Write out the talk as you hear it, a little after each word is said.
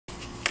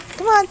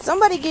Come on,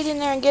 somebody get in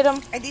there and get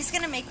them. Are these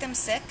going to make them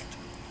sick?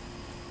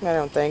 I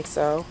don't think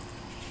so.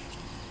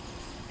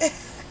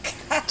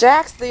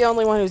 Jack's the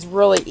only one who's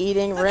really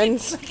eating.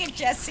 Rin's. Look at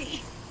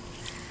Jessie.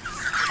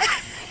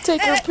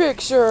 Take her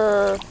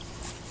picture.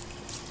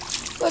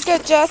 Look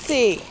at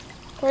Jessie.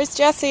 Where's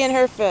Jessie and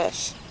her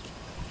fish?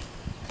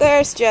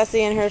 There's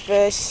Jessie and her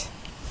fish.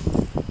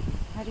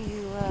 How do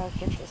you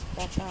get this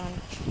back on?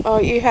 Oh,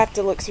 you have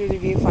to look through the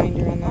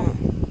viewfinder on that.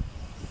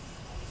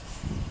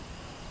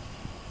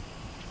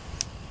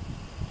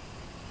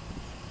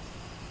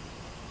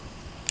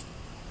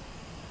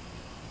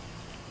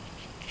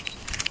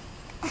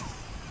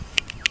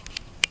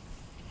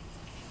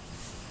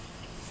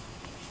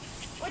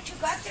 What you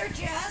got there,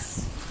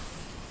 Jess?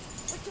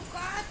 What you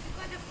got? You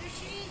got a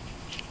fishy?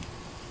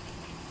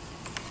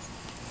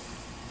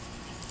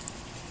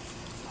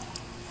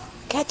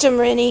 Catch him,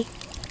 Rennie.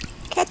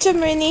 Catch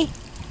him, Rennie.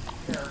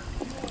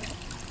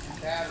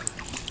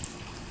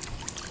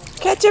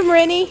 Catch him,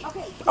 Rennie.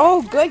 Okay,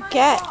 Oh, good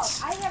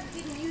catch. I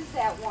didn't use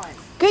that one.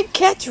 Good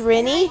catch,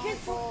 Rennie. You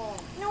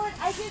know what?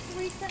 I just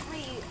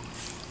recently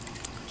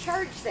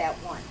charged that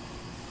one.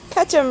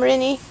 Catch him,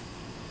 Rennie.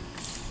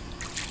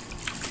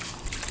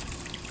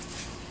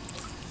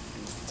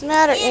 What's the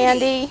matter,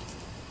 Andy?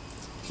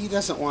 He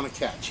doesn't want to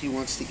catch. He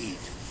wants to eat.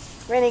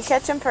 Rennie,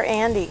 catch him for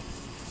Andy.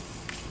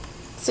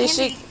 See,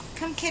 Andy,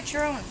 come catch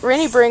your own.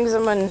 Rennie brings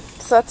them and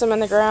sets them in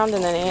the ground,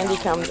 and then Andy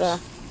comes up.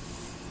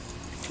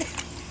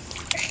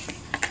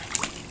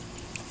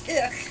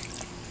 Ugh.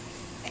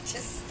 I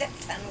just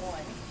stepped on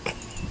one.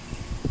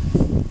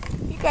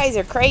 You guys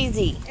are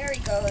crazy. There he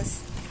goes.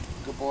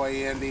 Good boy,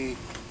 Andy.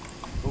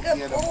 Go Good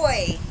get him.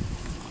 boy.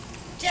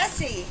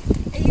 Jessie,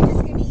 are you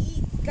just going to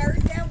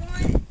guard that one?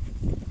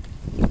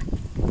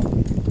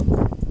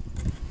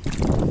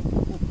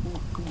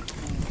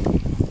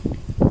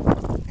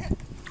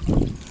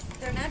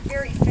 They're not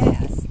very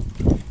fast.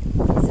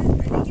 Are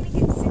they going to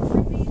get sick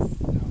from these?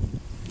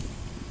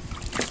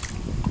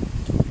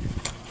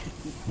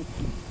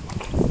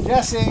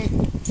 Jessie!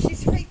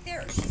 She's right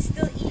there. She's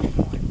still eating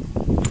one.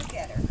 Look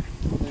at her.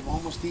 They've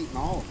almost eaten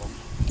all of them.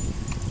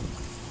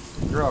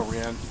 Good girl,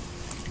 Ren.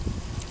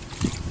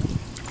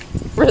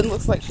 Ren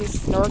looks like she's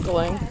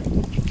snorkeling.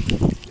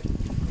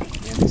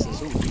 Yeah, this is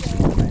so fast.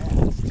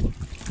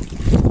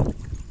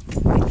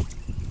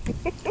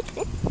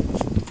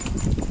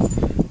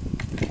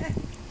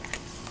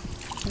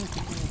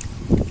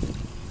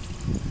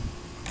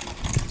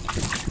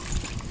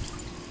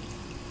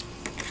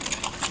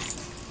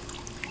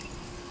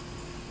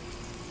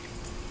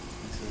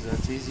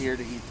 It's easier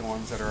to eat the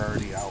ones that are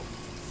already out.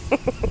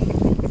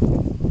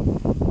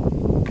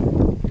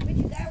 What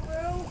you got,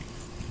 Roo?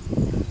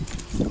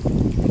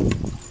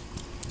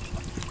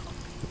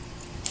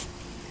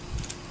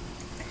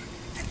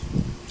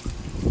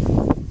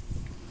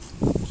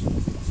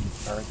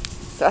 Sorry.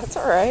 That's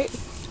all right.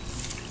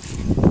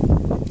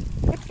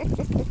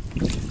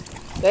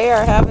 They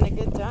are having a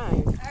good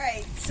time. All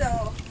right,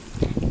 so.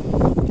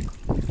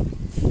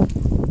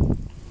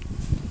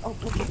 Oh,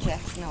 look at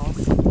Jack's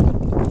nose.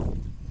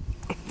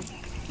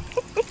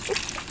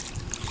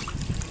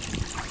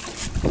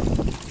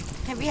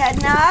 Have you had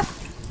enough?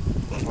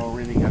 Oh,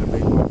 Rennie got a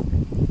big one.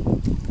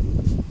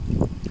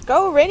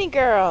 Go, Rennie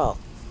girl.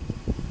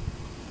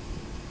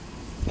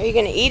 Are you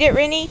going to eat it,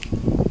 Rennie?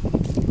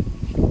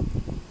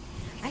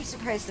 I'm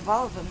surprised of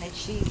all of them that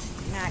she's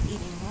not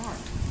eating more.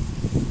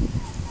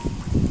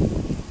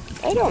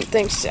 I don't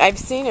think I've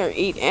seen her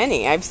eat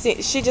any.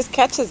 She just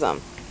catches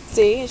them.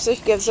 See, she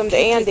gives them to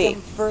Andy.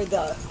 Them for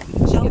the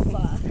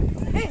alpha,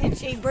 and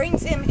she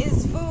brings him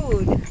his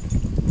food.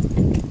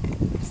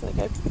 It's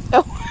like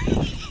oh.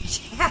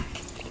 Jack.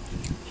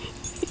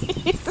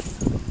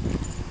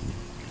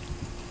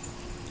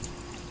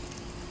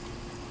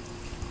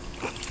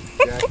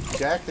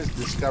 Jack has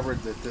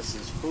discovered that this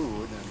is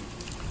food, and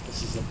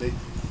this is a big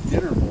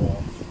dinner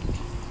bowl.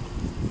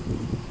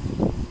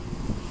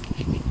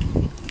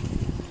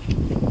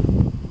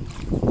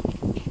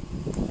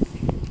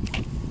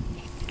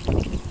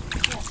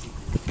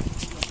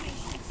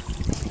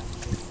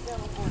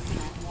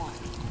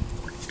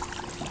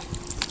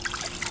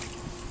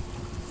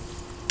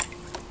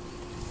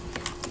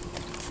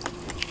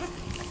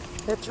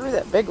 They threw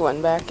that big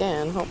one back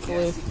in,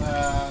 hopefully. Yes,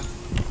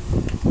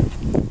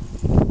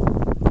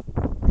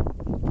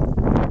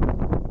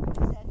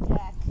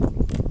 Jack.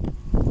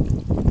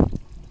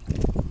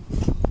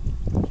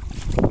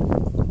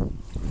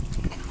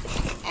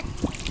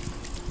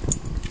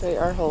 They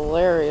are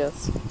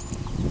hilarious.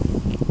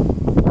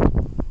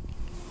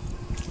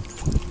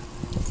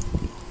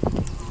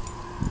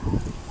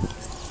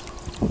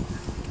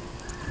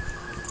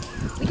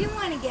 We didn't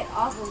want to get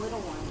all the little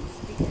ones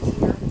because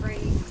we were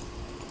afraid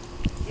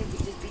it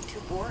would just be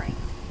too boring.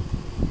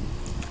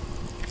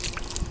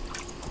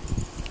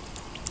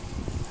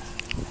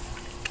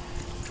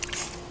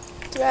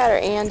 What's the matter,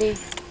 Andy? I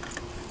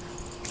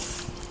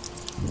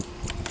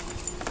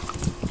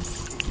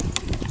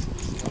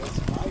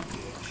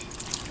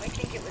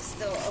think it was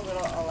still a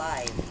little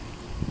alive.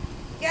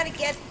 You gotta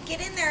get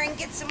in there and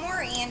get some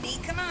more, Andy.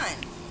 Come on.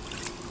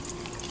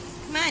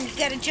 on, you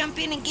gotta jump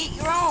in and get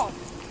your own.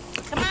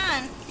 Come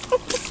on.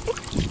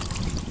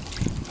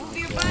 Move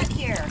your butt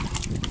here.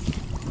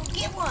 Go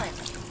get one.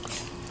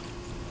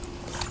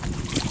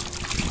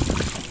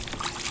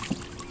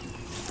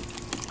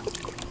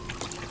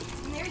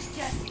 And there's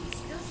Jesse,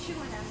 still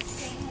chewing on the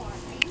same one.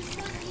 Are you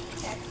still eating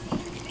that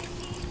same fishy?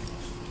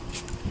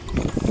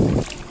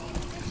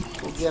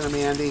 Go get him,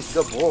 Andy.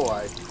 Good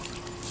boy.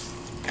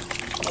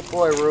 Good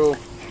boy, Roo.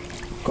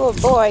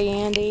 Good boy,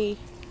 Andy.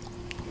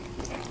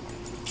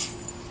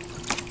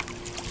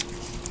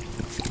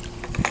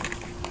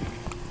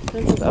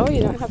 Princess, oh,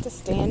 you don't have to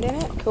stand in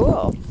it?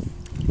 Cool.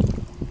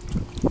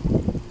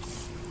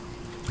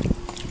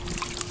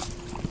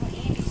 Well,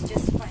 Andy's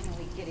just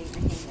finally getting the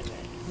hang of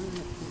it.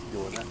 He's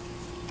doing it.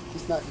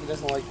 He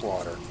doesn't like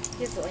water.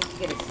 He doesn't like to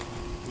get his,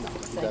 No,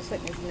 it's he like doesn't.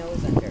 putting his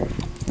nose under it.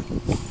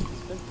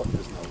 He's been putting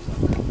his nose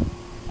on there.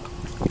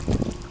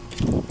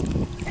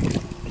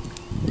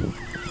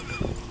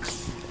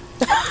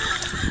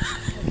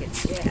 Look at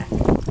Jack.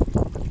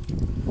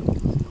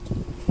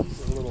 He's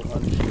a little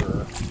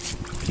unsure.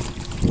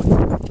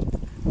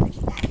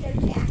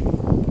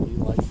 He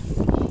likes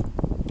fish.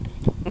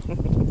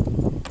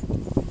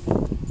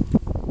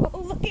 Oh,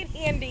 look at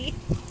Andy.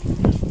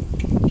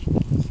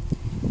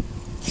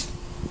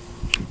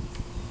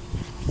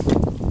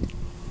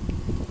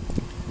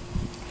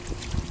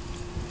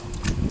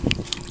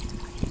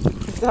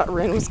 I thought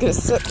Rin was going to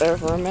sit there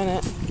for a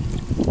minute.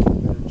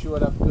 Better chew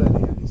it up good,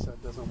 Andy, so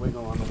it doesn't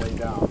wiggle on the way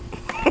down.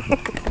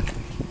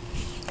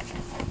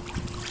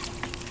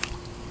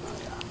 Oh,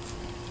 yeah.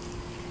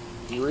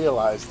 You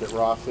realize that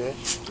raw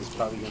fish is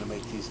probably going to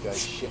make these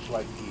guys shit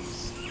like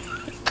geese.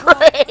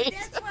 Great!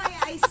 That's why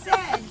I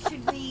said,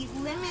 should we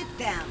limit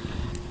them?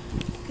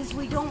 Because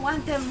we don't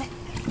want them,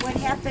 what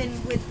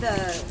happened with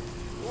the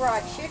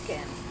raw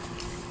chicken.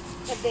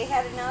 Have they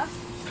had enough?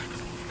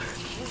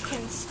 We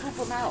can scoop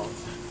them out.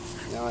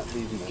 You know what?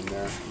 Leave them in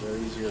there. They're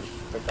easier to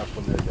pick up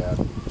when they're dead.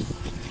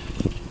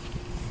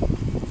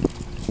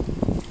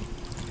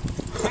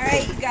 All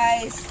right, you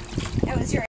guys. That was your